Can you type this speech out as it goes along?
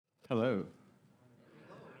Hello.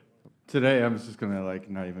 Today I was just going to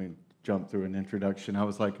not even jump through an introduction. I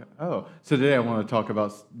was like, oh, so today I want to talk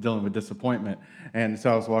about dealing with disappointment. And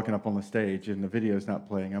so I was walking up on the stage and the video's not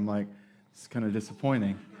playing. I'm like, it's kind of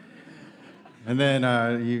disappointing. And then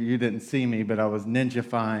you didn't see me, but I was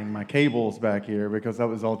ninja-fying my cables back here because I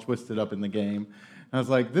was all twisted up in the game. I was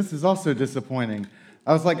like, this is also disappointing.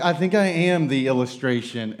 I was like, I think I am the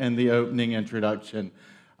illustration and the opening introduction.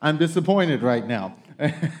 I'm disappointed right now.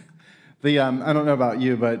 I don't know about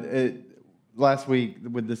you, but last week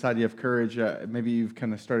with this idea of courage, maybe you've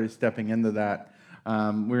kind of started stepping into that.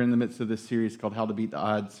 We're in the midst of this series called How to Beat the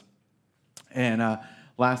Odds. And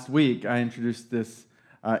last week, I introduced this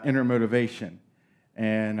inner motivation.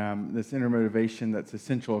 And this inner motivation that's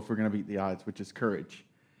essential if we're going to beat the odds, which is courage.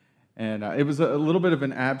 And it was a little bit of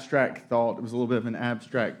an abstract thought. It was a little bit of an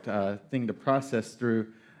abstract thing to process through.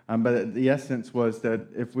 But the essence was that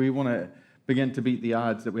if we want to begin to beat the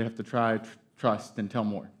odds, that we have to try, trust, and tell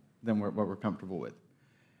more than what we're comfortable with.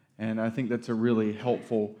 And I think that's a really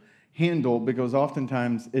helpful handle because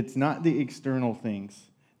oftentimes it's not the external things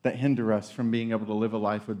that hinder us from being able to live a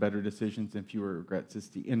life with better decisions and fewer regrets. It's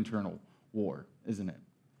the internal war, isn't it?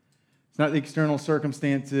 It's not the external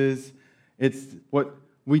circumstances. It's what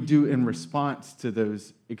we do in response to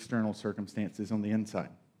those external circumstances on the inside.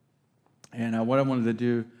 And what I wanted to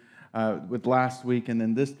do with last week and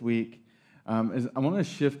then this week is I want to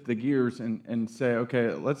shift the gears and say, okay,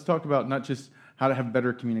 let's talk about not just how to have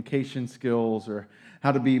better communication skills or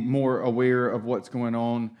how to be more aware of what's going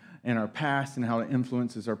on in our past and how it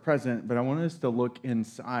influences our present, but I want us to look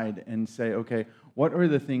inside and say, okay, what are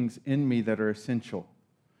the things in me that are essential,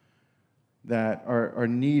 that are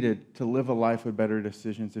needed to live a life with better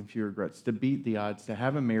decisions and fewer regrets, to beat the odds, to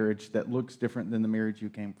have a marriage that looks different than the marriage you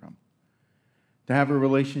came from, to have a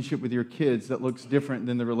relationship with your kids that looks different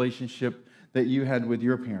than the relationship that you had with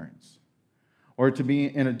your parents, or to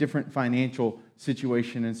be in a different financial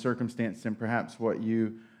situation and circumstance than perhaps what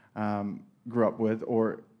you grew up with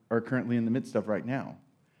or are currently in the midst of right now.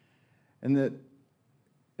 And that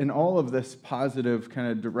in all of this positive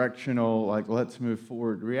kind of directional, let's move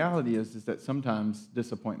forward, reality is that sometimes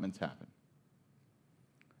disappointments happen.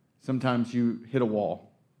 Sometimes you hit a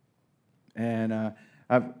wall. And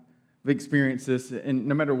I've experienced this in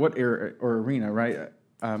no matter what area or arena, right?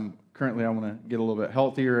 Currently, I want to get a little bit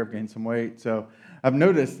healthier. I've gained some weight. So I've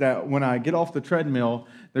noticed that when I get off the treadmill,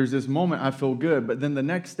 there's this moment I feel good. But then the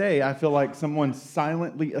next day, I feel like someone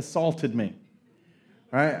silently assaulted me.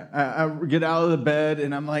 Right? I get out of the bed,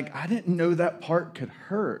 and I'm like, I didn't know that part could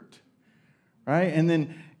hurt. Right? And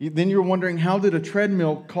then you're wondering, how did a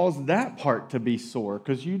treadmill cause that part to be sore?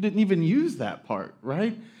 Because you didn't even use that part,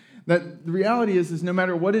 right? That the reality is no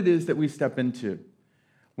matter what it is that we step into,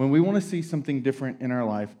 when we want to see something different in our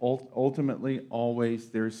life, ultimately, always,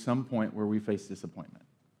 there's some point where we face disappointment,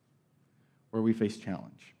 where we face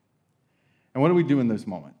challenge. And what do we do in those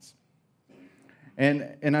moments?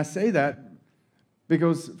 And I say that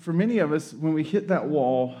because for many of us, when we hit that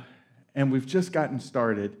wall and we've just gotten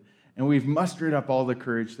started and we've mustered up all the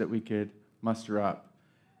courage that we could muster up,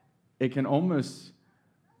 it can almost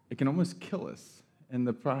kill us in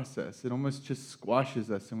the process. It almost just squashes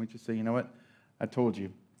us, and we just say, you know what? I told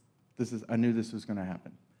you. I knew this was going to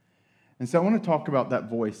happen. And so I want to talk about that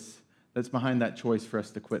voice that's behind that choice for us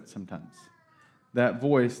to quit sometimes. That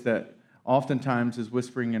voice that oftentimes is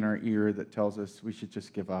whispering in our ear that tells us we should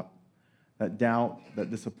just give up. That doubt, that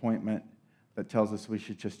disappointment that tells us we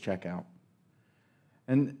should just check out.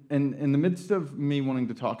 And in the midst of me wanting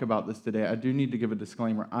to talk about this today, I do need to give a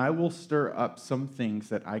disclaimer. I will stir up some things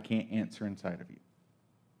that I can't answer inside of you.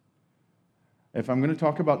 If I'm going to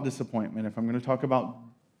talk about disappointment, if I'm going to talk about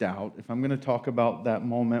doubt, if I'm going to talk about that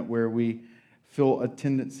moment where we feel a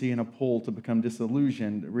tendency and a pull to become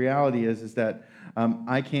disillusioned, the reality is that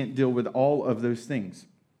I can't deal with all of those things.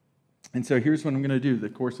 And so here's what I'm going to do the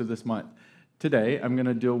course of this month. Today, I'm going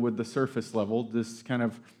to deal with the surface level, this kind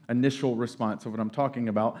of initial response of what I'm talking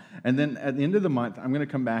about. And then at the end of the month, I'm going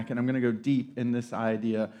to come back and I'm going to go deep in this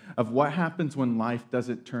idea of what happens when life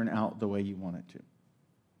doesn't turn out the way you want it to.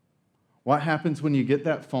 What happens when you get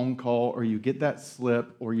that phone call or you get that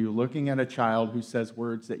slip or you're looking at a child who says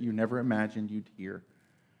words that you never imagined you'd hear?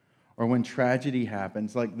 Or when tragedy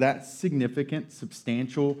happens, like that significant,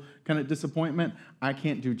 substantial kind of disappointment, I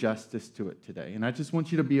can't do justice to it today. And I just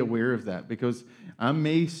want you to be aware of that because I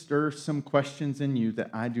may stir some questions in you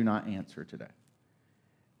that I do not answer today.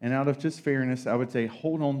 And out of just fairness, I would say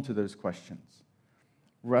hold on to those questions.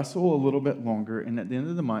 Wrestle a little bit longer, and at the end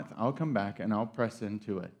of the month, I'll come back and I'll press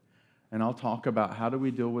into it. And I'll talk about how do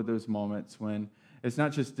we deal with those moments when It's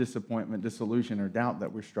not just disappointment, disillusion, or doubt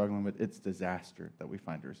that we're struggling with. It's disaster that we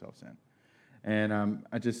find ourselves in. And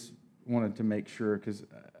I just wanted to make sure, because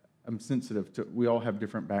I'm sensitive to, we all have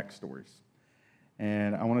different backstories.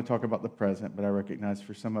 And I want to talk about the present, but I recognize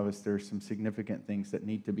for some of us there's some significant things that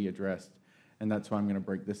need to be addressed. And that's why I'm going to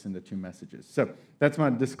break this into 2 messages. So that's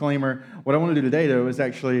my disclaimer. What I want to do today, though, is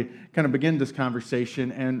actually kind of begin this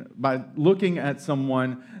conversation. And by looking at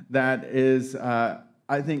someone that is,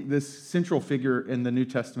 I think, this central figure in the New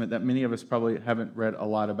Testament that many of us probably haven't read a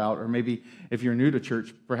lot about, or maybe if you're new to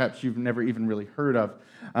church, perhaps you've never even really heard of.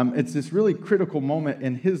 It's this really critical moment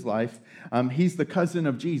in his life. He's the cousin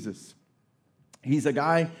of Jesus. He's a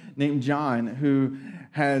guy named John who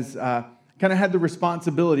has kind of had the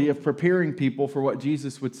responsibility of preparing people for what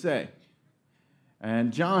Jesus would say.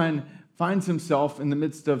 And John finds himself in the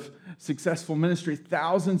midst of successful ministry.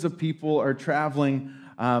 Thousands of people are traveling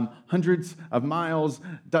hundreds of miles,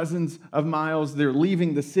 dozens of miles. They're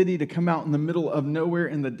leaving the city to come out in the middle of nowhere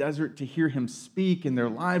in the desert to hear him speak, and their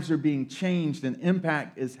lives are being changed, and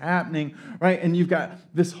impact is happening, right? And you've got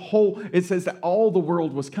this whole, it says that all the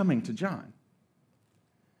world was coming to John.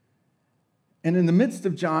 And in the midst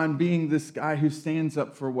of John being this guy who stands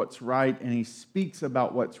up for what's right and he speaks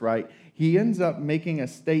about what's right, he ends up making a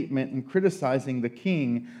statement and criticizing the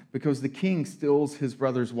king because the king steals his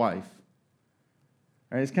brother's wife.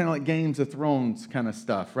 Right? It's kind of like Games of Thrones kind of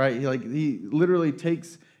stuff, right? He literally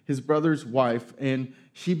takes his brother's wife and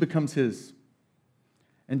she becomes his.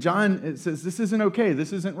 And John, it says, this isn't okay,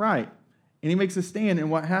 this isn't right. And he makes a stand,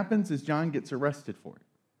 and what happens is John gets arrested for it.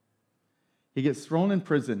 He gets thrown in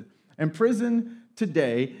prison. And prison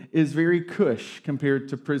today is very cush compared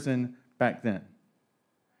to prison back then.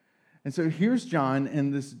 And so here's John in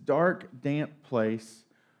this dark, damp place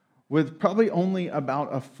with probably only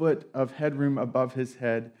about a foot of headroom above his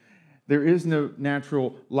head. There is no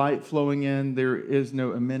natural light flowing in. There is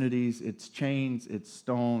no amenities. It's chains, it's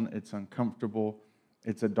stone, it's uncomfortable.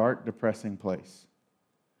 It's a dark, depressing place.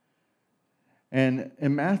 And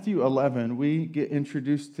in Matthew 11, we get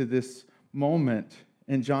introduced to this moment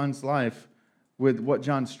in John's life with what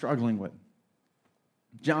John's struggling with.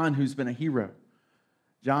 John, who's been a hero.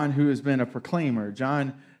 John, who has been a proclaimer.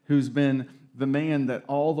 John, who's been the man that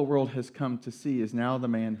all the world has come to see, is now the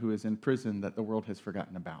man who is in prison that the world has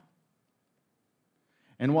forgotten about.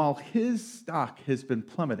 And while his stock has been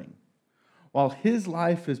plummeting, while his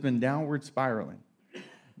life has been downward spiraling,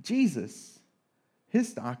 Jesus, his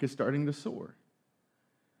stock is starting to soar.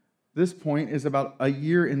 This point is about a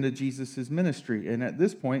year into Jesus' ministry. And at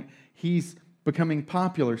this point, he's becoming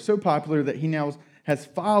popular, so popular that he now has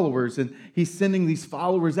followers. And he's sending these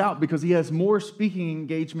followers out because he has more speaking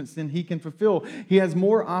engagements than he can fulfill. He has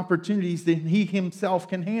more opportunities than he himself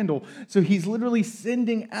can handle. So he's literally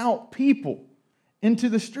sending out people into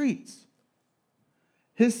the streets.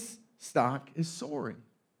 His stock is soaring,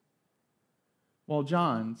 while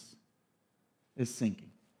John's is sinking.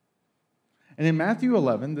 And in Matthew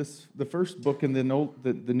 11, the first book in the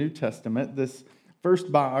New Testament, this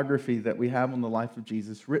first biography that we have on the life of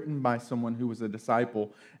Jesus, written by someone who was a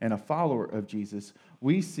disciple and a follower of Jesus,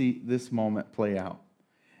 we see this moment play out.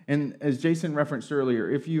 And as Jason referenced earlier,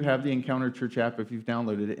 if you have the Encounter Church app, if you've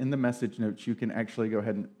downloaded it, in the message notes, you can actually go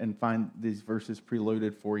ahead and find these verses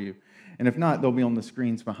preloaded for you. And if not, they'll be on the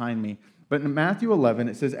screens behind me. But in Matthew 11,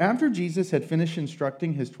 it says, after Jesus had finished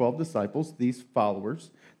instructing his 12 disciples, these followers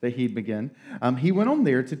that he began, he went on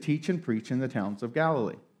there to teach and preach in the towns of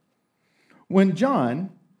Galilee. When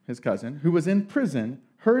John, his cousin, who was in prison,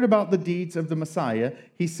 heard about the deeds of the Messiah,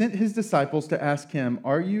 he sent his disciples to ask him,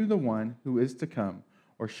 are you the one who is to come,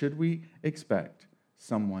 or should we expect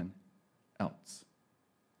someone else?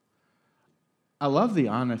 I love the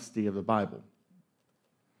honesty of the Bible.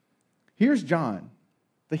 Here's John,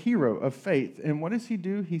 the hero of faith, and what does he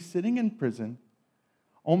do? He's sitting in prison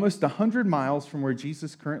almost 100 miles from where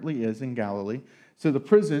Jesus currently is in Galilee. So the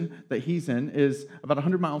prison that he's in is about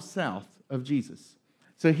 100 miles south of Jesus.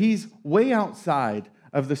 So he's way outside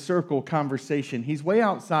of the circle conversation. He's way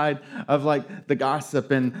outside of like the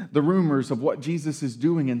gossip and the rumors of what Jesus is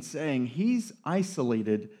doing and saying. He's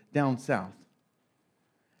isolated down south.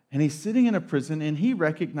 And he's sitting in a prison, and he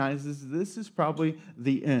recognizes this is probably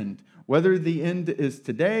the end. Whether the end is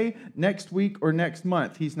today, next week, or next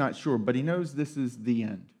month, he's not sure, but he knows this is the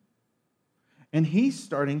end. And he's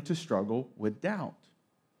starting to struggle with doubt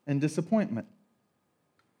and disappointment.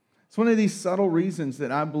 It's one of these subtle reasons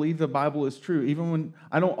that I believe the Bible is true, even when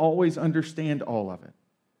I don't always understand all of it.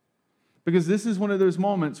 Because this is one of those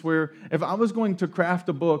moments where if I was going to craft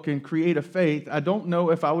a book and create a faith, I don't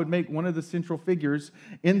know if I would make one of the central figures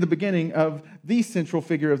in the beginning of the central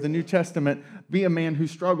figure of the New Testament be a man who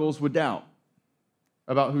struggles with doubt.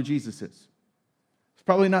 about who Jesus is. It's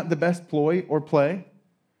probably not the best ploy or play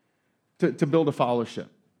to build a followership.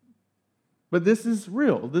 But this is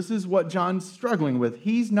real. This is what John's struggling with.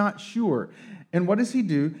 He's not sure. And what does he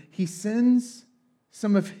do? He sends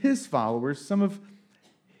some of his followers, some of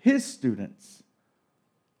his students,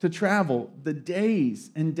 to travel the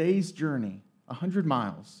days and days' journey, 100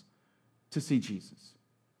 miles, to see Jesus.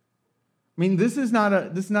 I mean, this is not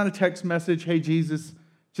a text message, hey, Jesus,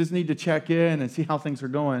 just need to check in and see how things are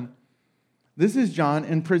going. This is John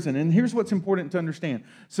in prison. And here's what's important to understand.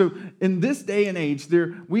 So in this day and age,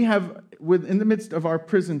 we have, in the midst of our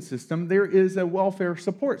prison system, there is a welfare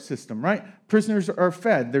support system, right? Prisoners are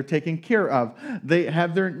fed. They're taken care of. They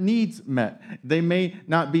have their needs met. They may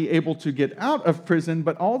not be able to get out of prison,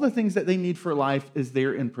 but all the things that they need for life is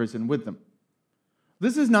there in prison with them.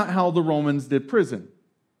 This is not how the Romans did prison.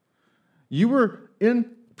 You were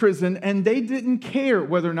in prison, and they didn't care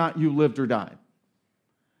whether or not you lived or died.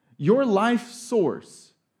 Your life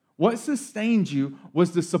source, what sustained you,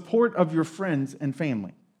 was the support of your friends and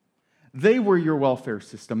family. They were your welfare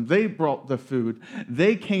system. They brought the food.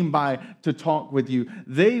 They came by to talk with you.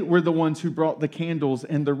 They were the ones who brought the candles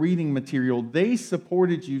and the reading material. They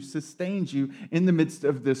supported you, sustained you in the midst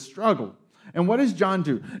of this struggle. And what does John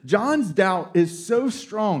do? John's doubt is so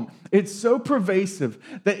strong, it's so pervasive,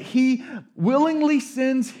 that he willingly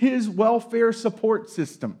sends his welfare support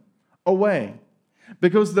system away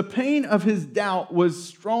because the pain of his doubt was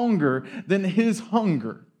stronger than his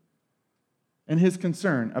hunger and his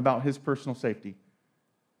concern about his personal safety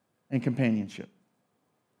and companionship.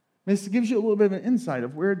 This gives you a little bit of an insight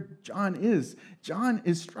of where John is. John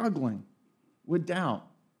is struggling with doubt.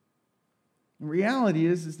 The reality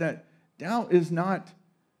is that doubt is not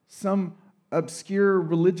some obscure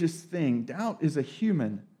religious thing. Doubt is a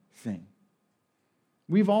human thing.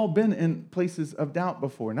 We've all been in places of doubt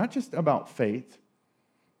before, not just about faith,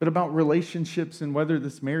 but about relationships and whether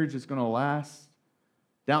this marriage is going to last.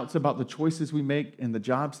 Doubts about the choices we make and the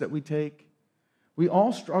jobs that we take. We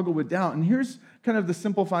all struggle with doubt. And here's kind of the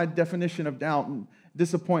simplified definition of doubt and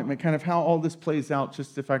disappointment, kind of how all this plays out,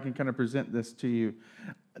 just if I can kind of present this to you.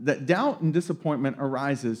 That doubt and disappointment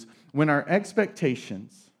arises when our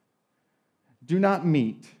expectations do not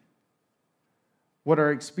meet what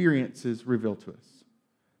our experiences reveal to us.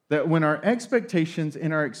 That when our expectations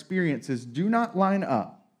and our experiences do not line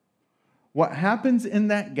up, what happens in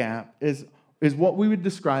that gap is what we would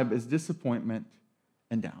describe as disappointment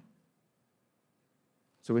and doubt.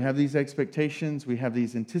 So we have these expectations, we have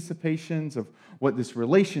these anticipations of what this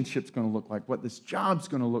relationship's going to look like, what this job's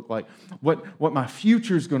going to look like, what my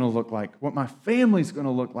future's going to look like, what my family's going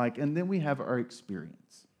to look like, and then we have our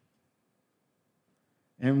experience.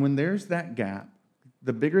 And when there's that gap,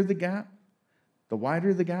 the bigger the gap, the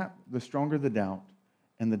wider the gap, the stronger the doubt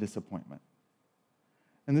and the disappointment.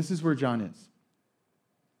 And this is where John is.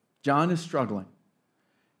 John is struggling.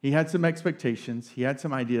 He had some expectations, he had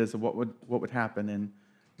some ideas of what would happen, and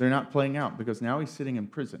they're not playing out because now he's sitting in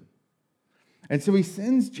prison. And so he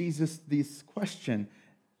sends Jesus this question,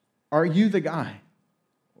 are you the guy?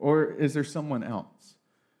 Or is there someone else?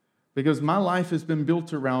 Because my life has been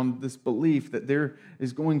built around this belief that there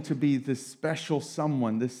is going to be this special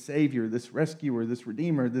someone, this Savior, this rescuer, this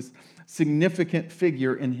Redeemer, this significant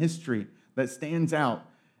figure in history that stands out.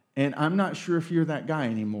 And I'm not sure if you're that guy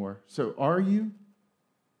anymore. So are you?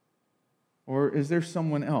 Or is there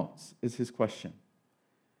someone else, is his question.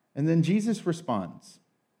 And then Jesus responds,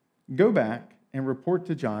 go back and report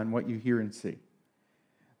to John what you hear and see.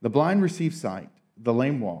 The blind receive sight, the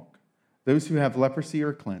lame walk, those who have leprosy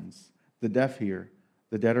are cleansed, the deaf hear,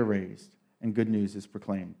 the dead are raised, and good news is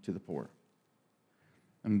proclaimed to the poor.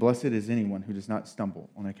 And blessed is anyone who does not stumble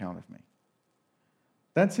on account of me.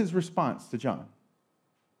 That's his response to John.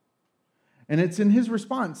 And it's in his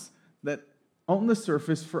response that on the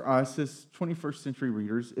surface for us as 21st century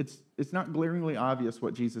readers, it's not glaringly obvious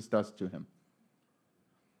what Jesus does to him.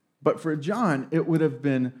 But for John, it would have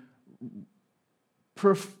been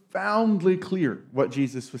profoundly clear what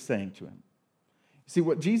Jesus was saying to him. See,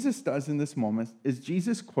 what Jesus does in this moment is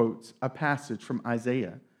Jesus quotes a passage from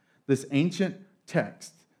Isaiah, this ancient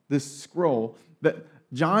text, this scroll that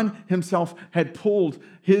John himself had pulled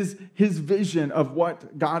his vision of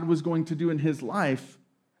what God was going to do in his life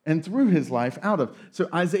and through his life out of. So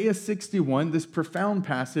Isaiah 61, this profound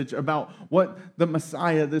passage about what the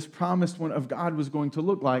Messiah, this promised one of God, was going to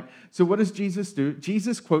look like. So what does Jesus do?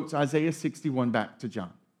 Jesus quotes Isaiah 61 back to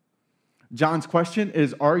John. John's question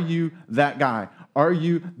is, are you that guy? Are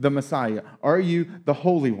you the Messiah? Are you the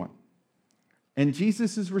Holy One? And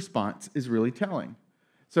Jesus' response is really telling.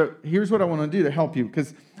 So here's what I want to do to help you,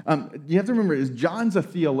 because you have to remember, is John's a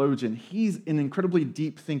theologian. He's an incredibly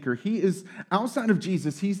deep thinker. He is, outside of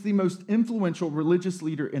Jesus, he's the most influential religious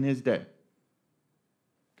leader in his day.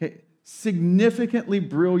 Okay, significantly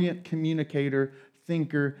brilliant communicator,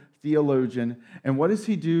 thinker, theologian. And what does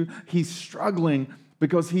he do? He's struggling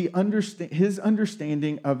because his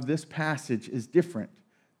understanding of this passage is different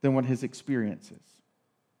than what his experience is.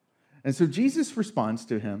 And so Jesus responds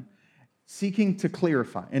to him, seeking to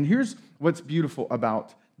clarify. And here's what's beautiful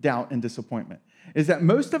about doubt and disappointment, is that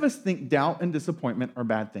most of us think doubt and disappointment are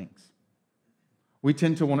bad things. We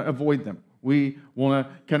tend to want to avoid them. We want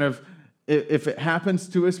to kind of, if it happens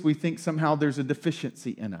to us, we think somehow there's a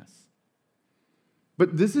deficiency in us.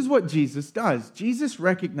 But this is what Jesus does. Jesus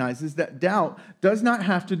recognizes that doubt does not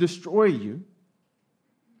have to destroy you,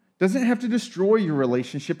 doesn't have to destroy your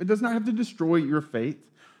relationship, it does not have to destroy your faith.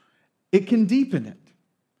 It can deepen it.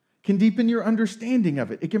 Can deepen your understanding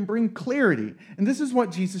of it. It can bring clarity. And this is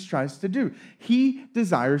what Jesus tries to do. He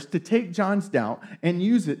desires to take John's doubt and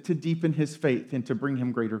use it to deepen his faith and to bring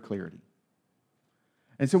him greater clarity.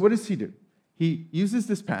 And so what does he do? He uses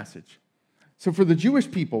this passage. So for the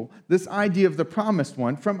Jewish people, this idea of the promised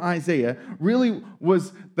one from Isaiah really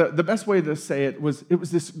was, the best way to say it was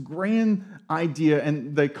this grand idea,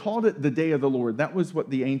 and they called it the day of the Lord. That was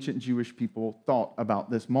what the ancient Jewish people thought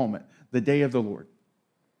about this moment, the day of the Lord.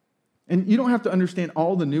 And you don't have to understand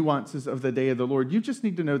all the nuances of the day of the Lord. You just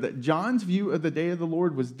need to know that John's view of the day of the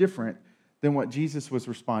Lord was different than what Jesus was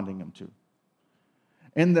responding him to.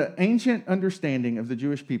 In the ancient understanding of the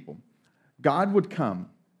Jewish people, God would come,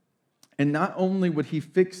 and not only would he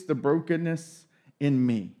fix the brokenness in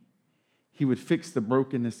me, he would fix the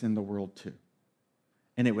brokenness in the world too.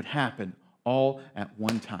 And it would happen all at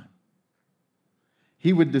one time.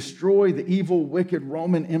 He would destroy the evil, wicked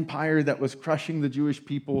Roman Empire that was crushing the Jewish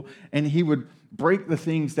people, and he would break the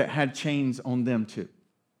things that had chains on them too.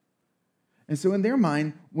 And so in their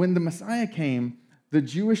mind, when the Messiah came, the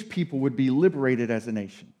Jewish people would be liberated as a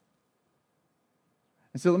nation.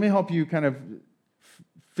 And so let me help you kind of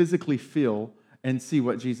physically feel and see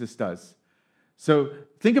what Jesus does. So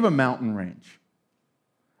think of a mountain range.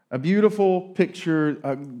 A beautiful picture,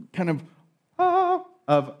 kind of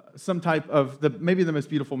some type of maybe the most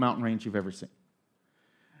beautiful mountain range you've ever seen.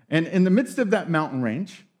 And in the midst of that mountain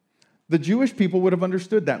range, the Jewish people would have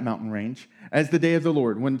understood that mountain range as the day of the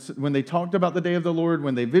Lord. When they talked about the day of the Lord,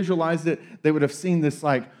 when they visualized it, they would have seen this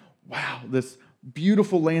like, wow, this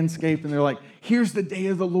beautiful landscape, and they're like, here's the day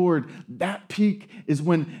of the Lord. That peak is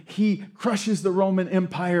when he crushes the Roman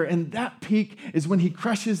Empire, and that peak is when he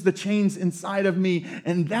crushes the chains inside of me,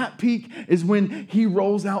 and that peak is when he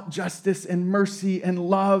rolls out justice and mercy and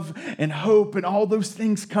love and hope, and all those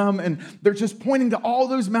things come, and they're just pointing to all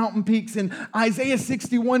those mountain peaks. And Isaiah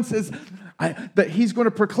 61 says that he's going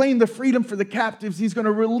to proclaim the freedom for the captives. He's going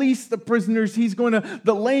to release the prisoners.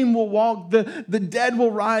 The lame will walk, the dead will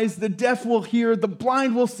rise, the deaf will hear, the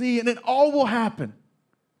blind will see, and it all will happen.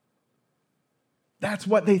 That's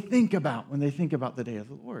what they think about when they think about the day of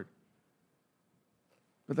the Lord.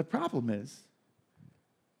 But the problem is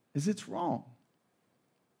it's wrong.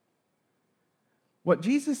 What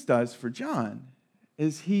Jesus does for John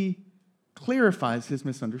is he clarifies his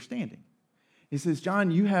misunderstanding. He says,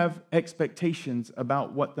 John, you have expectations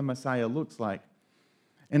about what the Messiah looks like.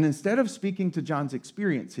 And instead of speaking to John's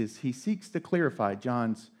experiences, he seeks to clarify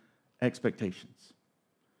John's expectations.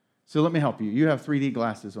 So let me help you. You have 3D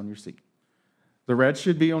glasses on your seat. The red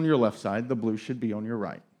should be on your left side. The blue should be on your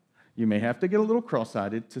right. You may have to get a little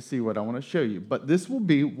cross-eyed to see what I want to show you. But this will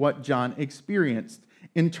be what John experienced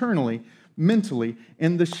internally, mentally,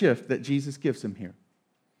 in the shift that Jesus gives him here.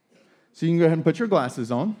 So you can go ahead and put your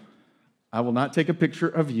glasses on. I will not take a picture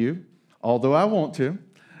of you, although I want to.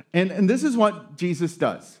 And this is what Jesus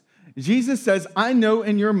does. Jesus says, I know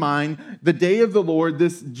in your mind the day of the Lord,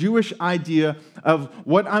 this Jewish idea of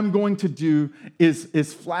what I'm going to do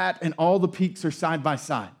is flat and all the peaks are side by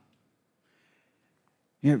side.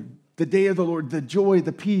 You know, the day of the Lord, the joy,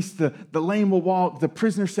 the peace, the lame will walk, the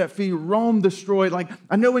prisoner set free, Rome destroyed. Like,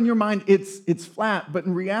 I know in your mind it's flat, but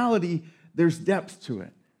in reality, there's depth to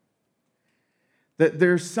it. That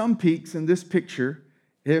there's some peaks in this picture,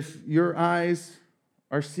 if your eyes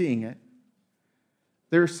are seeing it,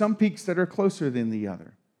 there are some peaks that are closer than the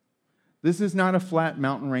other. This is not a flat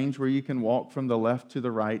mountain range where you can walk from the left to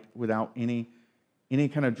the right without any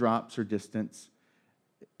kind of drops or distance.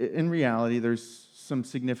 In reality, there's some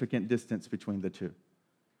significant distance between the two.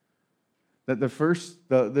 That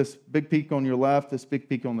this big peak on your left, this big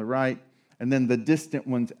peak on the right, and then the distant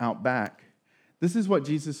ones out back. This is what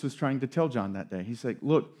Jesus was trying to tell John that day. He's like,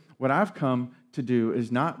 look, what I've come to do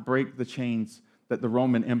is not break the chains, that the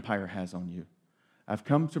Roman Empire has on you. I've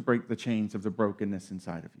come to break the chains of the brokenness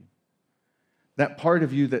inside of you. That part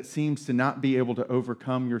of you that seems to not be able to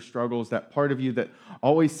overcome your struggles, that part of you that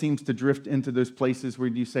always seems to drift into those places where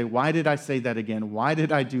you say, why did I say that again? Why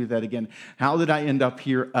did I do that again? How did I end up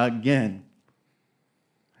here again?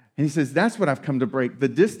 And he says, that's what I've come to break. The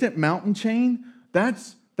distant mountain chain,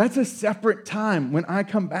 that's a separate time when I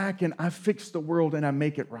come back and I fix the world and I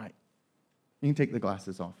make it right. You can take the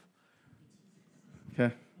glasses off.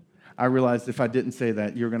 Okay? I realized if I didn't say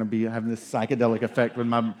that, you're going to be having this psychedelic effect with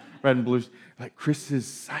my red and blues. Like, Chris is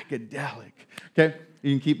psychedelic. Okay?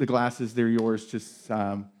 You can keep the glasses. They're yours. Just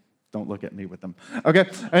don't look at me with them. Okay?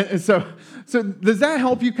 And so does that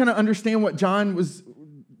help you kind of understand what John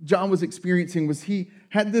was experiencing? Was he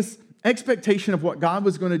had this expectation of what God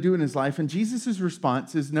was going to do in his life, and Jesus'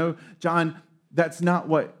 response is, no, John, that's not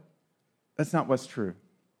what's true.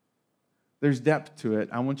 There's depth to it.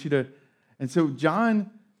 I want you to, and so John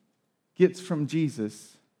gets from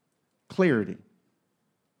Jesus clarity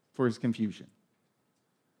for his confusion.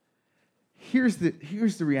 Here's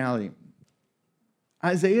the reality.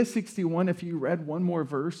 Isaiah 61, if you read one more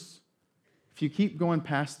verse, if you keep going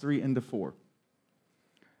past 3 into 4,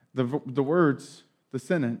 the words, the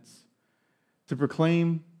sentence, to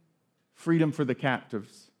proclaim freedom for the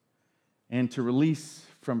captives and to release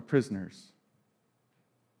from prisoners.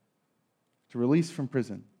 To release from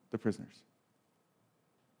prison the prisoners.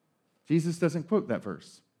 Jesus doesn't quote that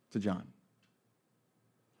verse to John.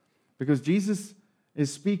 Because Jesus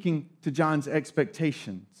is speaking to John's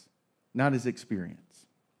expectations, not his experience.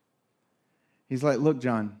 He's like, look,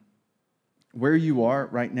 John, where you are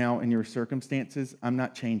right now in your circumstances, I'm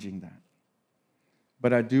not changing that.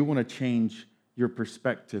 But I do want to change your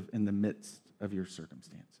perspective in the midst of your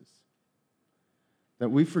circumstances. That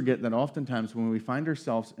we forget that oftentimes when we find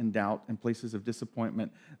ourselves in doubt and places of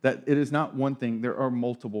disappointment, that it is not one thing, there are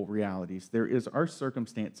multiple realities. There is our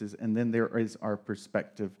circumstances, and then there is our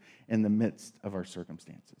perspective in the midst of our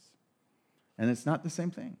circumstances. And it's not the same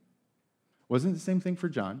thing. It wasn't the same thing for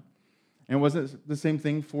John, and it wasn't the same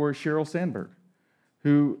thing for Sheryl Sandberg,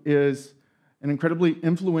 who is an incredibly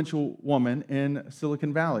influential woman in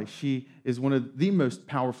Silicon Valley. She is one of the most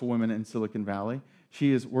powerful women in Silicon Valley.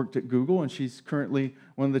 She has worked at Google, and she's currently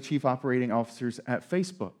one of the chief operating officers at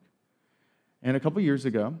Facebook. And a couple years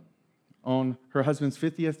ago, on her husband's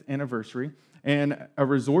 50th anniversary, and a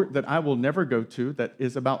resort that I will never go to that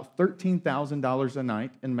is about $13,000 a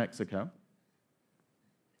night in Mexico,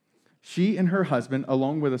 she and her husband,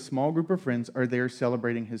 along with a small group of friends, are there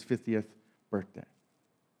celebrating his 50th birthday.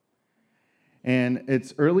 And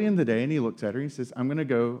it's early in the day, and he looks at her, and he says, I'm going to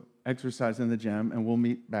go exercise in the gym, and we'll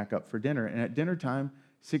meet back up for dinner. And at dinner time,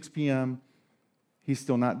 6 p.m., he's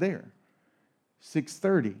still not there.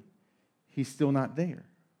 6:30, he's still not there.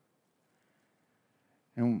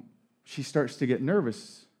 And she starts to get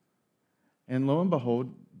nervous. And lo and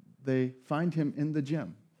behold, they find him in the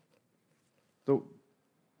gym.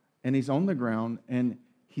 And he's on the ground, and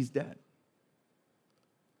he's dead.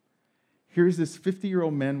 Here's this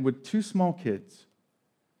 50-year-old man with 2 small kids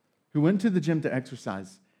who went to the gym to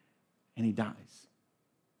exercise, and he dies.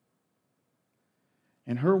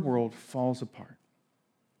 And her world falls apart.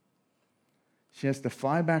 She has to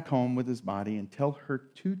fly back home with his body and tell her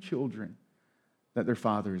 2 children that their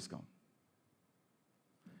father is gone.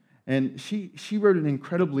 And she wrote an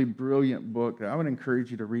incredibly brilliant book that I would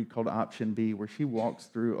encourage you to read called Option B, where she walks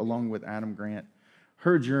through, along with Adam Grant,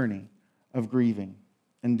 her journey of grieving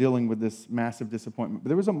and dealing with this massive disappointment. But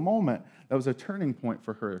there was a moment that was a turning point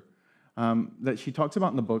for her that she talks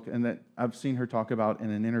about in the book, and that I've seen her talk about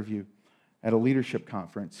in an interview at a leadership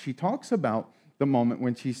conference. She talks about the moment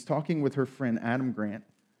when she's talking with her friend Adam Grant,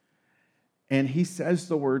 and he says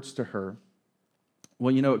the words to her,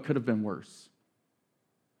 well, you know, it could have been worse.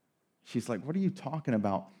 She's like, what are you talking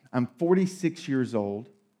about? I'm 46 years old,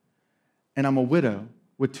 and I'm a widow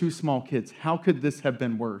with 2 small kids. How could this have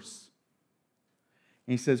been worse?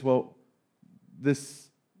 And he says, well, this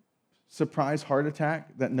surprise heart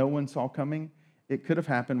attack that no one saw coming, it could have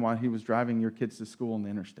happened while he was driving your kids to school on the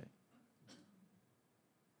interstate.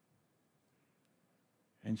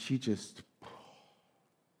 And she just,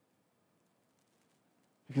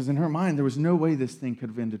 because in her mind, there was no way this thing could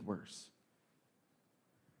have ended worse.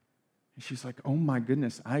 And she's like, oh my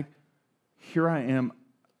goodness, here I am.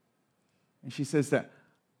 And she says that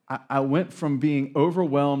I went from being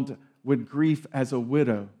overwhelmed with grief as a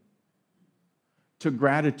widow to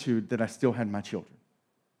gratitude that I still had my children.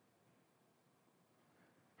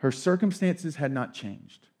 Her circumstances had not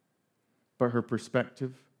changed, but her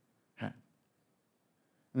perspective had.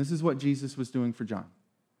 And this is what Jesus was doing for John.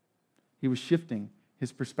 He was shifting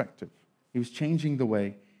his perspective He was changing the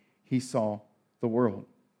way he saw the world.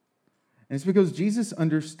 And it's because Jesus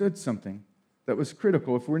understood something that was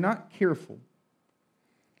critical. If we're not careful,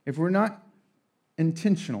 if we're not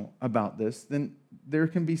intentional about this, then there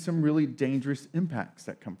can be some really dangerous impacts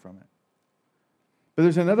that come from it. But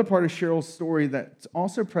there's another part of Cheryl's story that's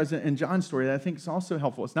also present in John's story that I think is also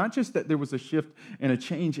helpful. It's not just that there was a shift and a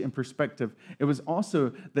change in perspective. It was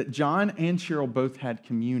also that John and Cheryl both had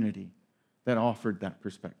community that offered that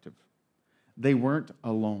perspective. They weren't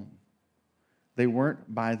alone. They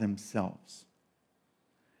weren't by themselves.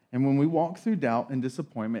 And when we walk through doubt and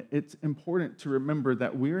disappointment, it's important to remember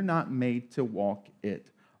that we're not made to walk it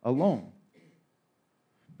alone.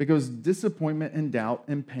 Because disappointment and doubt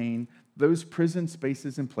and pain, those prison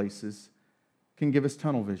spaces and places, can give us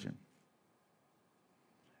tunnel vision.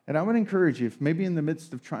 And I would encourage you, if maybe in the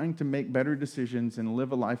midst of trying to make better decisions and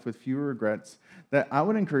live a life with fewer regrets, that I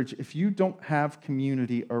would encourage, if you don't have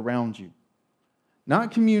community around you,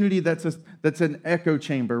 not community that's an echo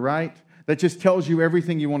chamber, right? That just tells you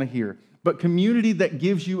everything you want to hear, but community that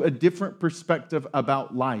gives you a different perspective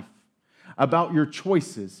about life, about your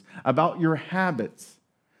choices, about your habits,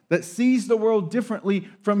 that sees the world differently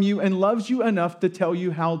from you and loves you enough to tell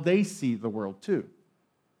you how they see the world too.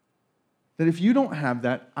 That if you don't have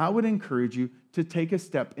that, I would encourage you to take a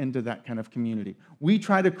step into that kind of community. We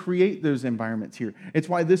try to create those environments here. It's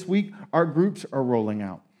why this week our groups are rolling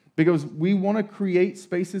out. Because we want to create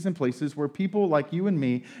spaces and places where people like you and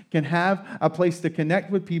me can have a place to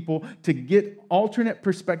connect with people, to get alternate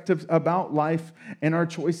perspectives about life and our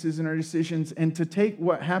choices and our decisions, and to take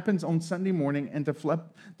what happens on Sunday morning and to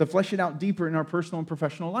flesh it out deeper in our personal and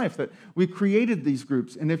professional life. That we created these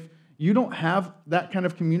groups. And if you don't have that kind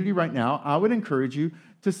of community right now, I would encourage you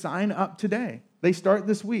to sign up today. They start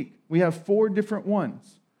this week. We have 4 different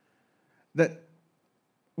ones that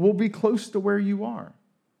will be close to where you are.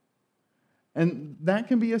 And that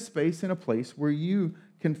can be a space and a place where you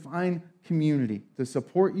can find community to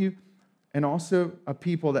support you and also a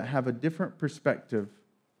people that have a different perspective.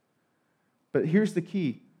 But here's the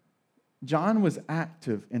key. John was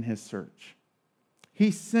active in his search.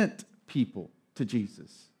 He sent people to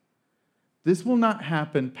Jesus. This will not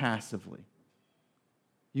happen passively.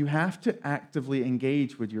 You have to actively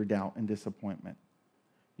engage with your doubt and disappointment.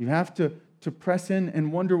 You have to press in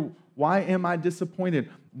and wonder, why am I disappointed?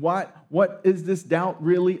 What is this doubt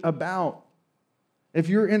really about? If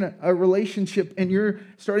you're in a relationship and you're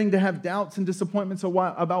starting to have doubts and disappointments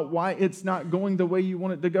about why it's not going the way you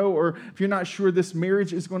want it to go, or if you're not sure this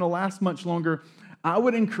marriage is going to last much longer, I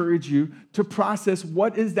would encourage you to process,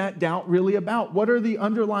 what is that doubt really about? What are the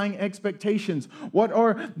underlying expectations? What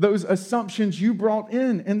are those assumptions you brought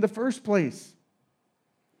in the first place?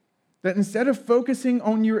 That instead of focusing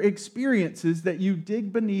on your experiences, that you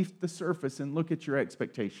dig beneath the surface and look at your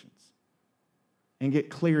expectations and get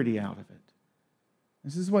clarity out of it.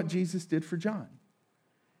 This is what Jesus did for John.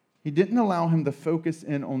 He didn't allow him to focus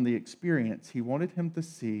in on the experience. He wanted him to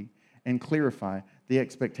see and clarify the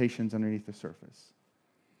expectations underneath the surface.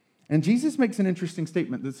 And Jesus makes an interesting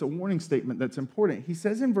statement. That's a warning statement that's important. He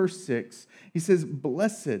says in verse 6, he says,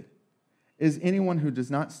 "Blessed is anyone who does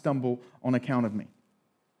not stumble on account of me."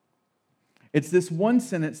 It's this one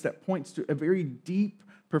sentence that points to a very deep,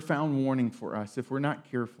 profound warning for us if we're not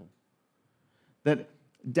careful. That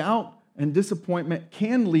doubt and disappointment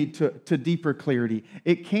can lead to deeper clarity.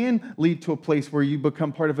 It can lead to a place where you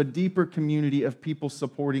become part of a deeper community of people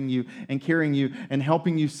supporting you and carrying you and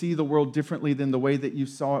helping you see the world differently than the way that you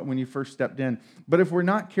saw it when you first stepped in. But if we're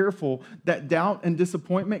not careful, that doubt and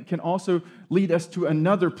disappointment can also lead us to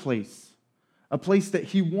another place. A place that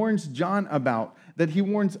he warns John about, that he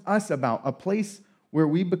warns us about, a place where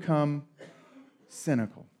we become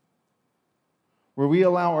cynical, where we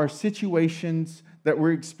allow our situations that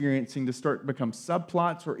we're experiencing to start to become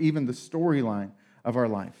subplots or even the storyline of our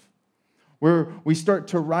life, where we start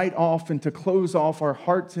to write off and to close off our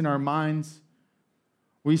hearts and our minds.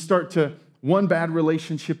 We start to, one bad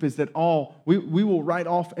relationship is that we will write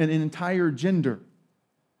off an entire gender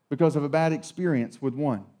because of a bad experience with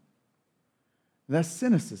one. That's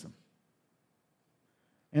cynicism.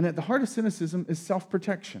 And at the heart of cynicism is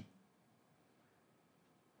self-protection.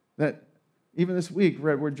 That even this week,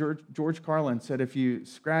 read where George Carlin said, if you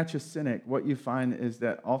scratch a cynic, what you find is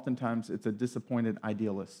that oftentimes it's a disappointed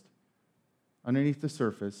idealist. Underneath the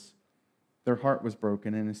surface, their heart was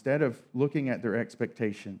broken, and instead of looking at their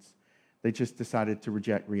expectations, they just decided to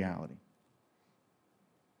reject reality.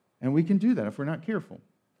 And we can do that if we're not careful.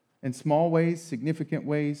 In small ways, significant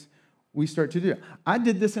ways, we start to do it. I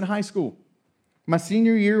did this in high school. My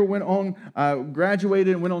senior year went on,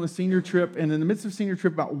 graduated and went on a senior trip. And in the midst of senior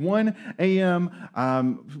trip, about 1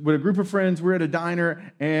 a.m., with a group of friends, we're at a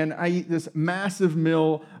diner, and I eat this massive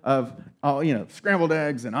meal of, scrambled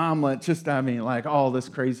eggs and omelet, like all this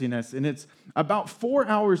craziness. And it's about 4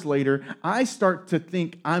 hours later, I start to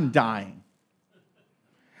think I'm dying.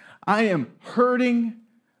 I am hurting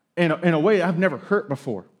in a way I've never hurt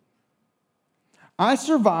before. I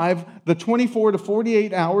survive the 24 to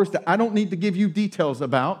 48 hours that I don't need to give you details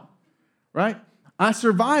about, right? I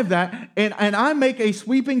survive that, and I make a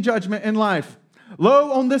sweeping judgment in life.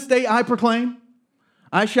 Lo, on this day I proclaim,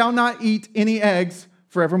 I shall not eat any eggs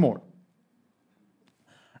forevermore.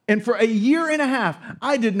 And for a year and a half,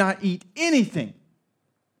 I did not eat anything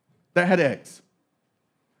that had eggs.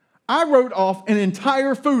 I wrote off an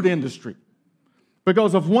entire food industry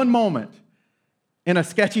because of one moment in a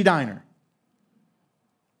sketchy diner.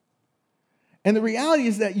 And the reality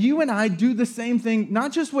is that you and I do the same thing,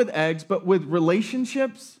 not just with eggs, but with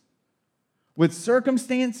relationships, with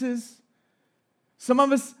circumstances. Some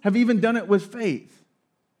of us have even done it with faith.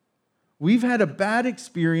 We've had a bad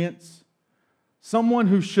experience. Someone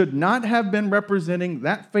who should not have been representing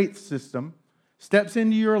that faith system steps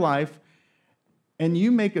into your life, and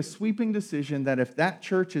you make a sweeping decision that if that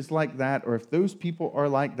church is like that, or if those people are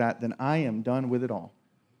like that, then I am done with it all.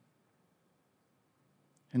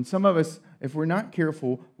 And some of us, if we're not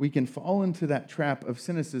careful, we can fall into that trap of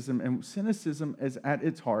cynicism. And cynicism is at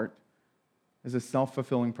its heart is a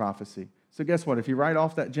self-fulfilling prophecy. So guess what? If you write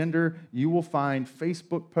off that gender, you will find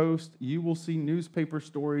Facebook posts, you will see newspaper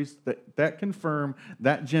stories that confirm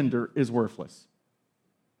that gender is worthless.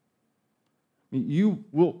 You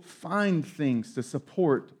will find things to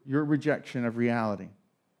support your rejection of reality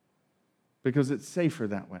because it's safer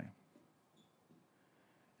that way.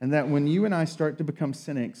 And that when you and I start to become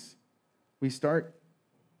cynics, we start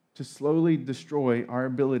to slowly destroy our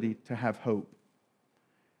ability to have hope.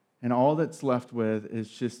 And all that's left with is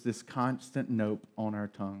just this constant nope on our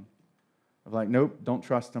tongue. Of like, nope, don't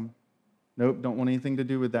trust them. Nope, don't want anything to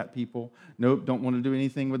do with that people. Nope, don't want to do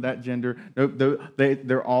anything with that gender. Nope,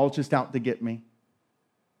 they're all just out to get me.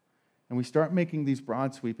 And we start making these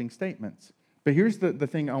broad sweeping statements. But here's the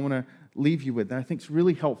thing I want to leave you with that I think is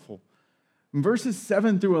really helpful. In verses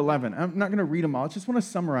 7 through 11, I'm not going to read them all. I just want to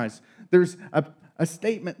summarize. There's a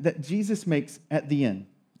statement that Jesus makes at the end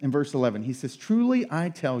in verse 11. He says, "Truly I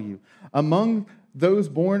tell you, among those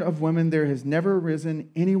born of women, there has never arisen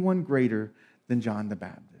anyone greater than John the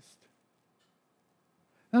Baptist."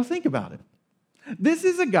 Now think about it. This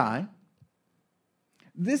is a guy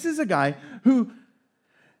who,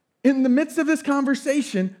 in the midst of this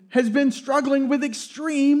conversation, has been struggling with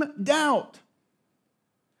extreme doubt.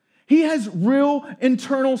 He has real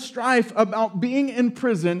internal strife about being in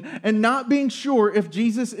prison and not being sure if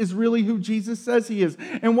Jesus is really who Jesus says he is.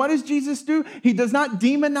 And what does Jesus do? He does not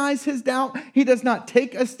demonize his doubt. He does not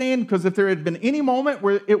take a stand, because if there had been any moment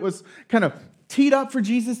where it was kind of teed up for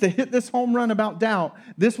Jesus to hit this home run about doubt,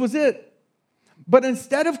 this was it. But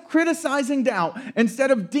instead of criticizing doubt,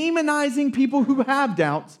 instead of demonizing people who have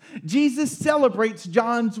doubts, Jesus celebrates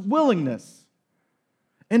John's willingness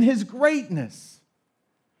and his greatness.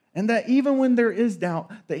 And that even when there is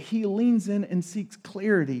doubt, that he leans in and seeks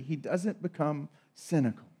clarity. He doesn't become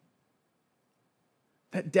cynical.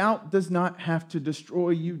 That doubt does not have to destroy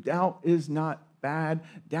you. Doubt is not bad.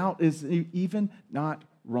 Doubt is even not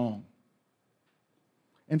wrong.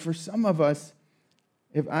 And for some of us,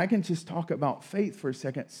 if I can just talk about faith for a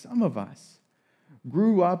second, some of us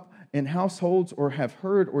grew up in households or have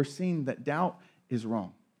heard or seen that doubt is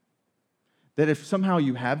wrong. That if somehow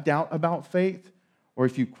you have doubt about faith, or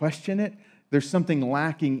if you question it, there's something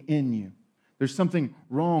lacking in you. There's something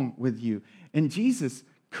wrong with you. And Jesus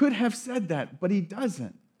could have said that, but he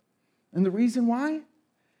doesn't. And the reason why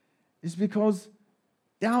is because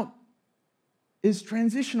doubt is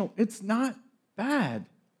transitional. It's not bad.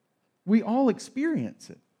 We all experience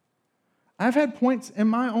it. I've had points in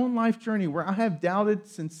my own life journey where I have doubted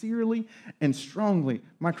sincerely and strongly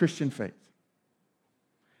my Christian faith.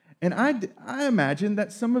 And I imagine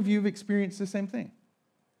that some of you have experienced the same thing.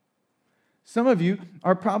 Some of you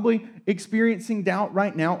are probably experiencing doubt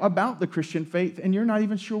right now about the Christian faith, and you're not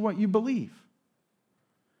even sure what you believe.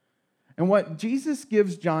 And what Jesus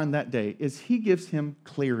gives John that day is he gives him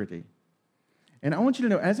clarity. And I want you to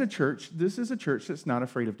know, as a church, this is a church that's not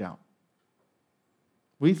afraid of doubt.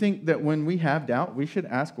 We think that when we have doubt, we should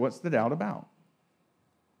ask, what's the doubt about?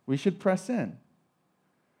 We should press in.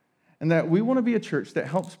 And that we want to be a church that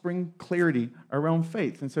helps bring clarity around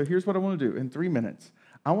faith. And so here's what I want to do in 3 minutes.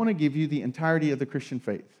 I want to give you the entirety of the Christian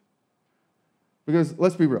faith. Because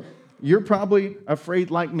let's be real, you're probably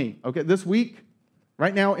afraid like me. Okay, this week,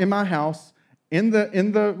 Right now in my house, in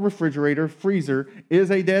the refrigerator, freezer, is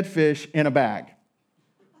a dead fish in a bag.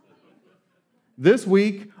 This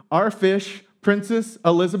week, our fish, Princess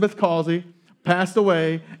Elizabeth Causey, passed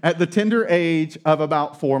away at the tender age of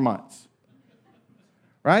about 4 months.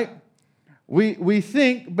 Right? We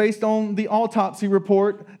think, based on the autopsy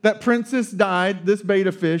report, that Princess died, this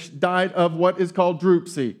betta fish, died of what is called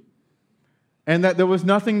dropsy. And that there was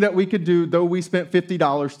nothing that we could do, though we spent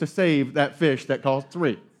 $50 to save that fish that cost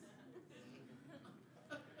 $3.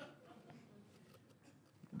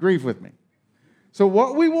 Grieve with me. So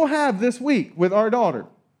what we will have this week with our daughter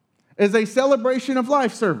is a celebration of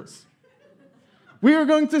life service. We are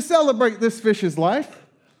going to celebrate this fish's life,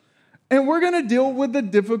 and we're going to deal with the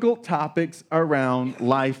difficult topics around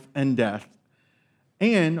life and death,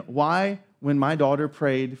 and why, when my daughter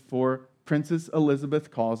prayed for Princess Elizabeth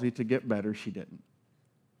Causey to get better, she didn't.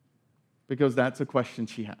 Because that's a question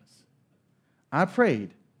she has. I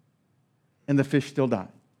prayed, and the fish still died.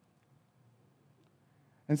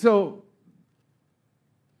 And so,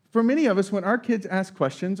 for many of us, when our kids ask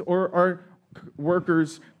questions, or our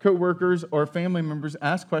workers, co-workers, or family members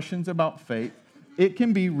ask questions about faith, it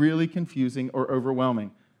can be really confusing or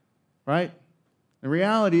overwhelming, right? The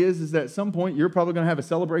reality is that at some point, you're probably going to have a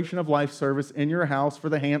celebration of life service in your house for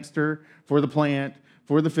the hamster, for the plant,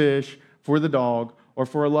 for the fish, for the dog, or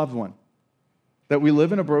for a loved one. That we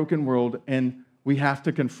live in a broken world, and we have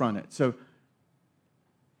to confront it. So,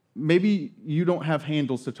 maybe you don't have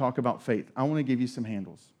handles to talk about faith. I want to give you some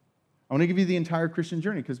handles. I want to give you the entire Christian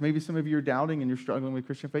journey, because maybe some of you are doubting and you're struggling with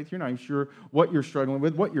Christian faith. You're not even sure what you're struggling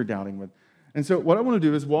with, what you're doubting with. And so what I want to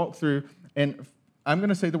do is walk through, and I'm going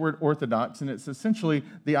to say the word orthodox, and it's essentially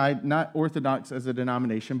not orthodox as a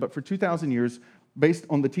denomination, but for 2,000 years, based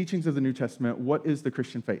on the teachings of the New Testament, what is the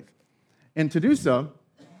Christian faith? And to do so,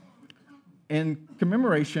 in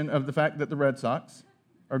commemoration of the fact that the Red Sox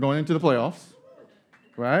are going into the playoffs,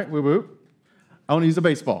 right? Woo woo. I want to use a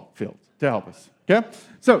baseball field to help us. Okay?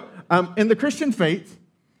 So, in the Christian faith,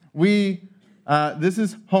 this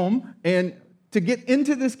is home, and to get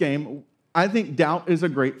into this game, I think doubt is a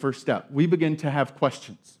great first step. We begin to have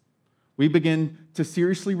questions. We begin to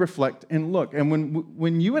seriously reflect and look. And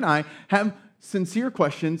when you and I have sincere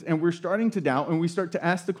questions, and we're starting to doubt, and we start to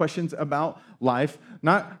ask the questions about life,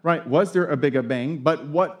 not, right, was there a Big Bang, but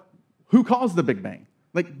who caused the Big Bang?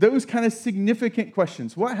 Like those kind of significant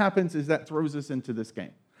questions. What happens is that throws us into this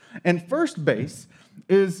game. And first base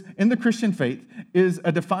is, in the Christian faith, is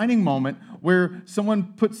a defining moment where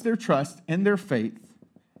someone puts their trust and their faith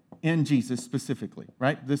in Jesus specifically,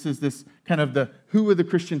 right? This is this kind of the who of the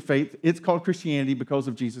Christian faith. It's called Christianity because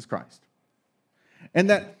of Jesus Christ. And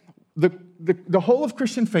that the whole of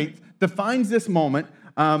Christian faith defines this moment.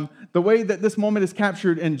 The way that this moment is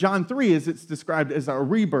captured in John 3 is it's described as a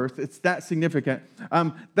rebirth. It's that significant.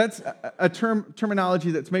 That's a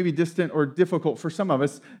terminology that's maybe distant or difficult for some of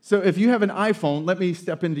us. So if you have an iPhone, let me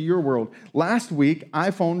step into your world. Last week,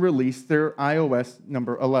 iPhone released their iOS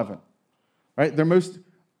number 11, right? Their most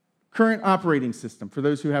current operating system for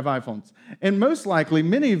those who have iPhones. And most likely,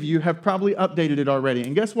 many of you have probably updated it already.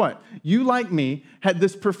 And guess what? You, like me, had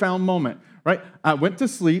this profound moment, right? I went to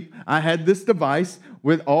sleep. I had this device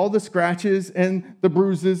with all the scratches and the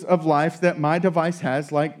bruises of life that my device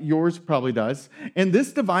has, like yours probably does. And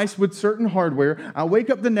this device with certain hardware, I wake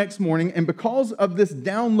up the next morning, and because of this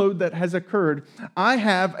download that has occurred, I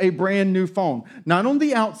have a brand new phone. Not on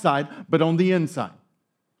the outside, but on the inside.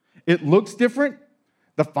 It looks different.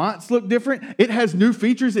 The fonts look different. It has new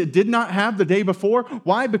features it did not have the day before.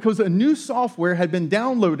 Why? Because a new software had been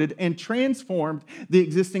downloaded and transformed the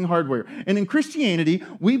existing hardware. And in Christianity,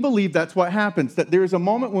 we believe that's what happens, that there is a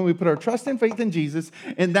moment when we put our trust and faith in Jesus.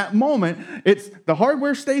 In that moment, it's the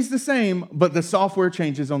hardware stays the same, but the software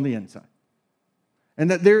changes on the inside.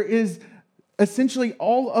 And that there is essentially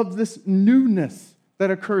all of this newness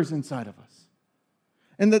that occurs inside of us.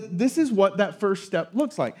 And that this is what that first step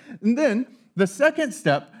looks like. And then the second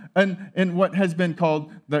step in what has been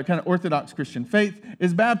called the kind of Orthodox Christian faith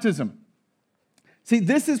is baptism. See,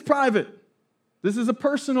 this is private. This is a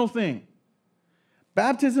personal thing.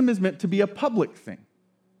 Baptism is meant to be a public thing.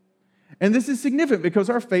 And this is significant because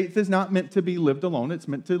our faith is not meant to be lived alone. It's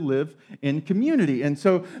meant to live in community. And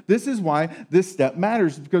so this is why this step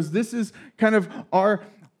matters, because this is kind of our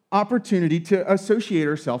opportunity to associate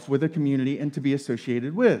ourselves with a community and to be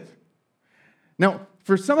associated with. Now,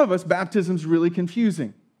 for some of us, baptism is really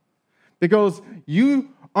confusing because you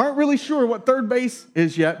aren't really sure what third base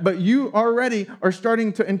is yet, but you already are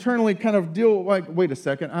starting to internally kind of deal like, wait a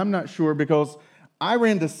second, I'm not sure because I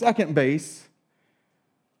ran to second base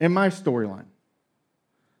in my storyline.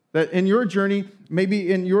 That in your journey,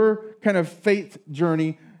 maybe in your kind of faith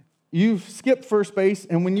journey, you've skipped first base,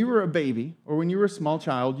 and when you were a baby or when you were a small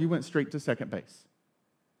child, you went straight to second base.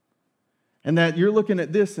 And that you're looking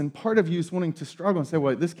at this, and part of you is wanting to struggle and say,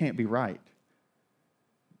 well, this can't be right.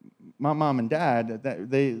 My mom and dad,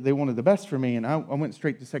 they wanted the best for me, and I went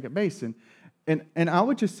straight to second base. And I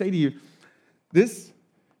would just say to you, this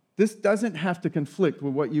doesn't have to conflict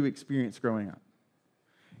with what you experienced growing up.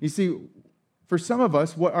 You see, for some of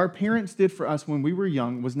us, what our parents did for us when we were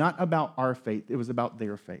young was not about our faith, it was about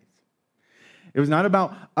their faith. It was not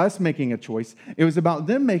about us making a choice. It was about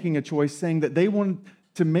them making a choice, saying that they wanted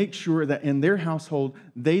to make sure that in their household,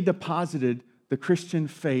 they deposited the Christian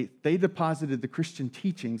faith, they deposited the Christian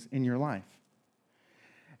teachings in your life.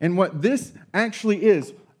 And what this actually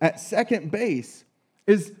is at second base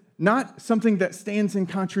is not something that stands in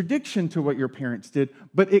contradiction to what your parents did,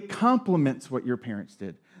 but it complements what your parents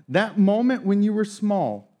did. That moment when you were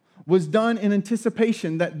small was done in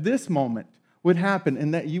anticipation that this moment would happen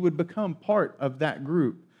and that you would become part of that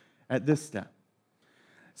group at this step.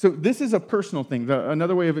 So this is a personal thing.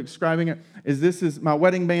 Another way of describing it is this is my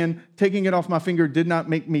wedding band. Taking it off my finger did not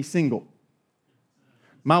make me single.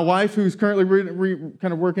 My wife, who's currently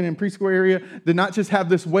kind of working in preschool area, did not just have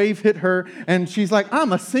this wave hit her, and she's like,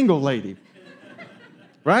 I'm a single lady.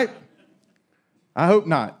 Right? I hope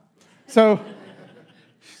not. So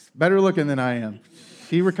she's better looking than I am.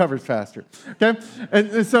 She recovers faster. Okay?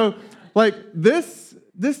 And so, like, this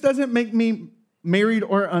doesn't make me married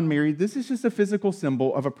or unmarried. This is just a physical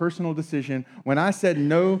symbol of a personal decision when I said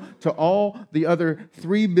no to all the other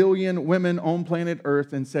 3 billion women on planet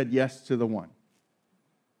Earth and said yes to the one.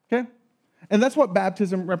 Okay? And that's what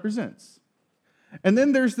baptism represents. And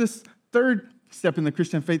then there's this third step in the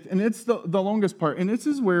Christian faith, and it's the longest part, and this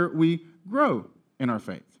is where we grow in our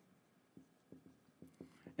faith.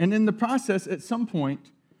 And in the process, at some point,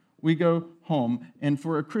 we go home, and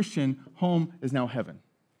for a Christian, home is now heaven.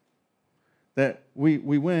 That we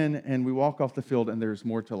win and we walk off the field and there's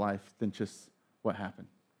more to life than just what happened.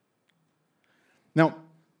 Now,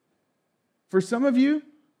 for some of you,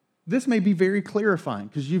 this may be very clarifying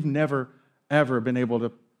because you've never, ever been able to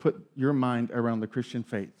put your mind around the Christian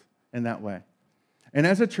faith in that way. And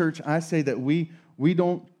as a church, I say that we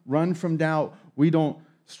don't run from doubt. We don't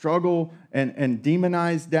struggle and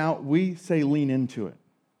demonize doubt. We say lean into it.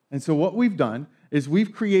 And so what we've done is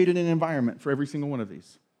we've created an environment for every single one of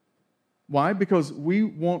these. Why? Because we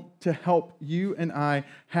want to help you and I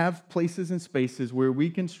have places and spaces where we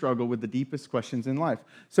can struggle with the deepest questions in life.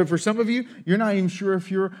 So for some of you, you're not even sure if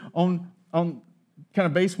you're on kind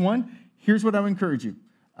of base one. Here's what I would encourage you.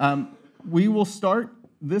 We will start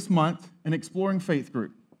this month an Exploring Faith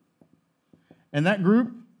group. And that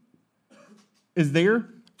group is there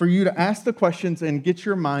for you to ask the questions and get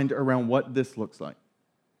your mind around what this looks like.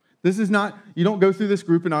 This is not, you don't go through this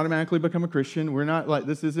group and automatically become a Christian. We're not like,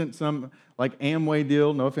 this isn't some like Amway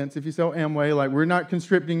deal. No offense if you sell Amway. Like, we're not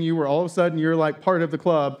conscripting you where all of a sudden you're like part of the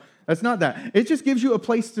club. That's not that. It just gives you a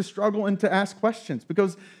place to struggle and to ask questions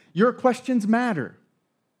because your questions matter.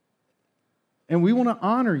 And we want to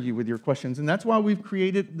honor you with your questions. And that's why we've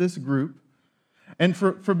created this group. And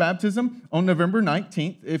for baptism, on November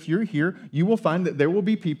 19th, if you're here, you will find that there will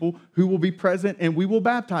be people who will be present and we will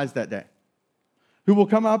baptize that day. Who will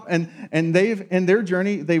come up and they've, in their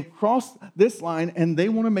journey, they've crossed this line and they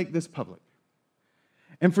want to make this public.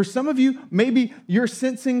 And for some of you, maybe you're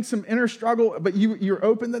sensing some inner struggle, but you're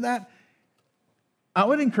open to that. I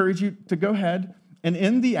would encourage you to go ahead and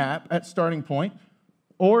in the app at Starting Point,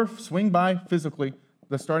 or swing by physically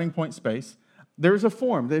the Starting Point space, there's a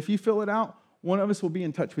form that if you fill it out, one of us will be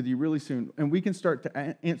in touch with you really soon, and we can start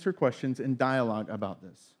to answer questions and dialogue about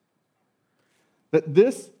this. That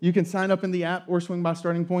this, you can sign up in the app or swing by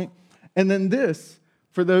Starting Point. And then this,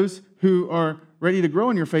 for those who are ready to grow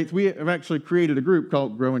in your faith, we have actually created a group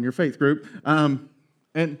called Grow in Your Faith Group.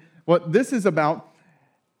 And what this is about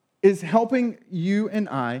is helping you and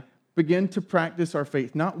I begin to practice our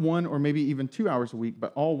faith, not 1 or maybe even 2 hours a week,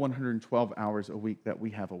 but all 112 hours a week that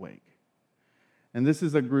we have awake. And this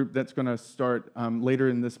is a group that's going to start later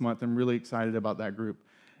in this month. I'm really excited about that group.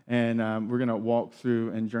 And we're going to walk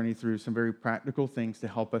through and journey through some very practical things to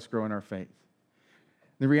help us grow in our faith.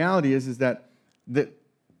 The reality is that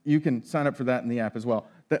you can sign up for that in the app as well,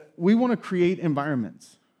 that we want to create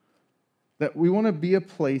environments, that we want to be a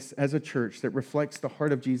place as a church that reflects the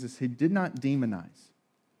heart of Jesus. He did not demonize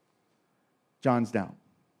John's doubt.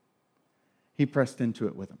 He pressed into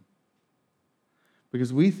it with him.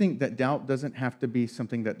 Because we think that doubt doesn't have to be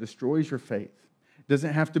something that destroys your faith. It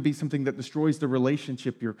doesn't have to be something that destroys the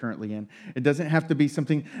relationship you're currently in. It doesn't have to be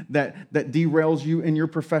something that derails you in your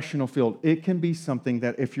professional field. It can be something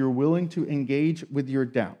that if you're willing to engage with your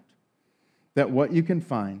doubt, that what you can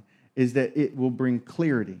find is that it will bring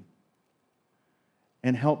clarity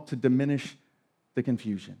and help to diminish the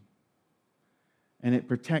confusion. And it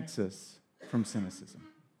protects us from cynicism.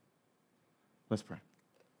 Let's pray.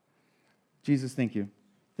 Jesus, thank you.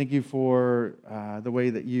 Thank you for the way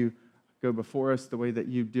that you go before us, the way that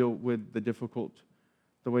you deal with the difficult,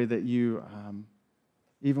 the way that you,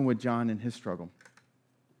 even with John and his struggle,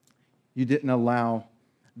 you didn't allow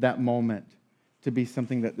that moment to be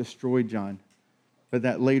something that destroyed John, but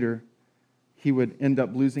that later he would end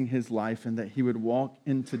up losing his life and that he would walk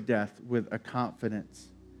into death with a confidence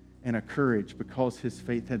and a courage because his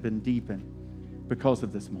faith had been deepened because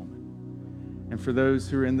of this moment. And for those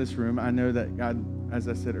who are in this room, I know that God, as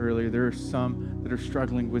I said earlier, there are some that are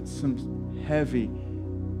struggling with some heavy,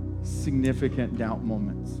 significant doubt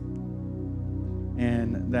moments.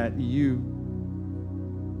 And that you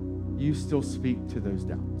still speak to those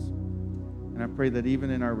doubts. And I pray that even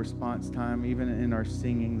in our response time, even in our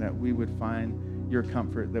singing, that we would find your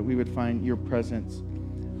comfort, that we would find your presence.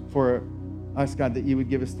 For us, God, that you would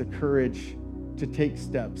give us the courage to take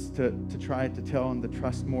steps, to try to tell and to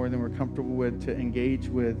trust more than we're comfortable with, to engage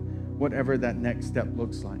with whatever that next step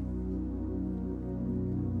looks like.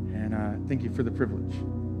 And thank you for the privilege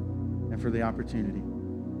and for the opportunity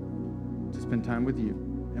to spend time with you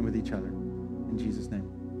and with each other. In Jesus' name,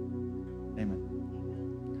 amen.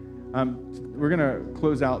 We're going to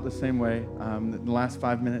close out the same way. The last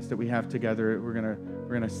 5 minutes that we have together, we're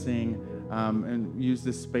going to sing and use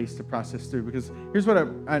this space to process through. Because here's what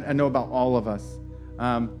I know about all of us,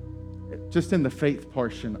 just in the faith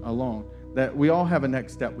portion alone, that we all have a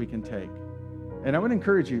next step we can take. And I would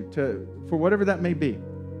encourage you to, for whatever that may be,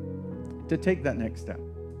 to take that next step.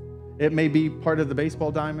 It may be part of the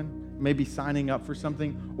baseball diamond, maybe signing up for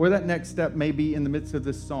something, or that next step may be in the midst of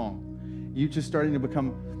this song. You just starting to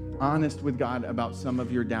become honest with God about some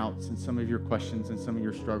of your doubts and some of your questions and some of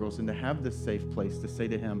your struggles, and to have this safe place to say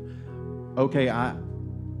to him, okay, I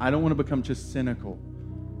don't want to become just cynical.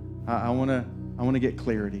 I want to get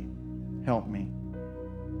clarity. Help me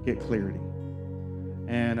get clarity.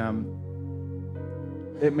 And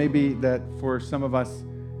it may be that for some of us,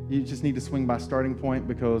 you just need to swing by starting point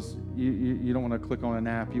because you don't want to click on an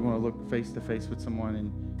app. You want to look face to face with someone,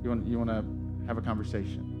 and you want to have a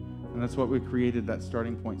conversation. And that's what we created that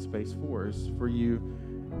starting point space for, is for you,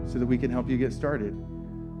 so that we can help you get started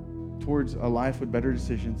towards a life with better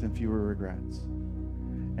decisions and fewer regrets.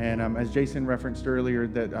 And as Jason referenced earlier,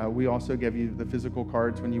 that we also gave you the physical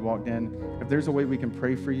cards when you walked in. If there's a way we can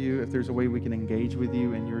pray for you, if there's a way we can engage with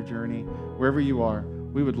you in your journey, wherever you are,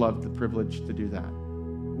 we would love the privilege to do that.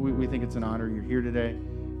 We think it's an honor you're here today,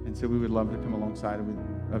 and so we would love to come alongside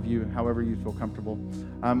of you however you feel comfortable.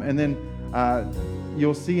 And then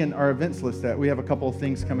you'll see in our events list that we have a couple of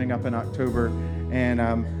things coming up in October,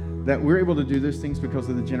 and that we're able to do those things because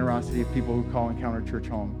of the generosity of people who call Encounter Church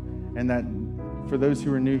home. And that for those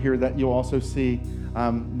who are new here, that you'll also see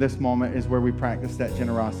this moment is where we practice that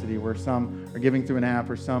generosity, where some are giving through an app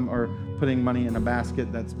or some are putting money in a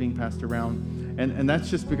basket that's being passed around. And that's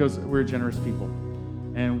just because we're generous people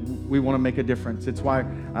and we want to make a difference. It's why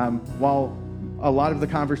while a lot of the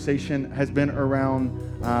conversation has been around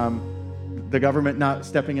the government not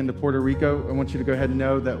stepping into Puerto Rico, I want you to go ahead and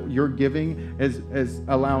know that your giving is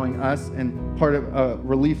allowing us, and part of a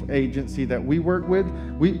relief agency that we work with,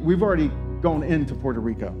 we've already gone into Puerto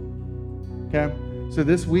Rico, okay? So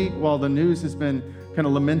this week, while the news has been kind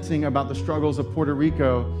of lamenting about the struggles of Puerto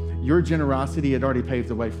Rico, your generosity had already paved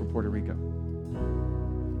the way for Puerto Rico.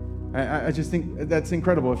 I just think that's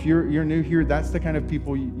incredible. If you're new here, that's the kind of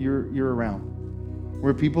people you're around.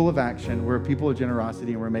 We're people of action. We're people of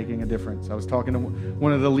generosity, and we're making a difference. I was talking to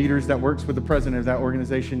one of the leaders that works with the president of that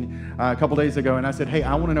organization a couple days ago, and I said, hey,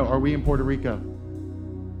 I want to know, are we in Puerto Rico?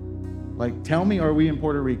 Like, tell me, are we in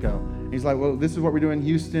Puerto Rico? And he's like, well, this is what we're doing in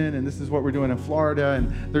Houston, and this is what we're doing in Florida,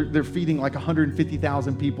 and they're feeding like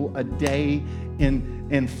 150,000 people a day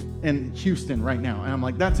in Houston right now. And I'm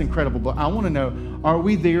like, that's incredible, but I want to know, are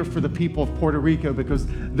we there for the people of Puerto Rico? Because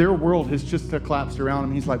their world has just collapsed around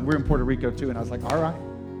them. He's like, we're in Puerto Rico too. And I was like, all right,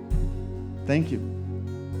 thank you.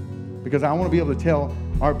 Because I want to be able to tell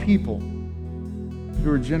our people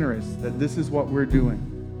who are generous that this is what we're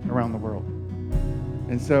doing around the world.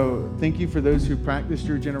 And so thank you for those who practiced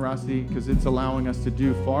your generosity, because it's allowing us to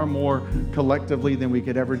do far more collectively than we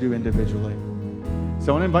could ever do individually.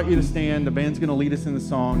 So I want to invite you to stand. The band's going to lead us in the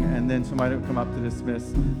song, and then somebody will come up to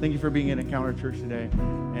dismiss. Thank you for being at Encounter Church today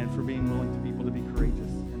and for being willing to people to be courageous.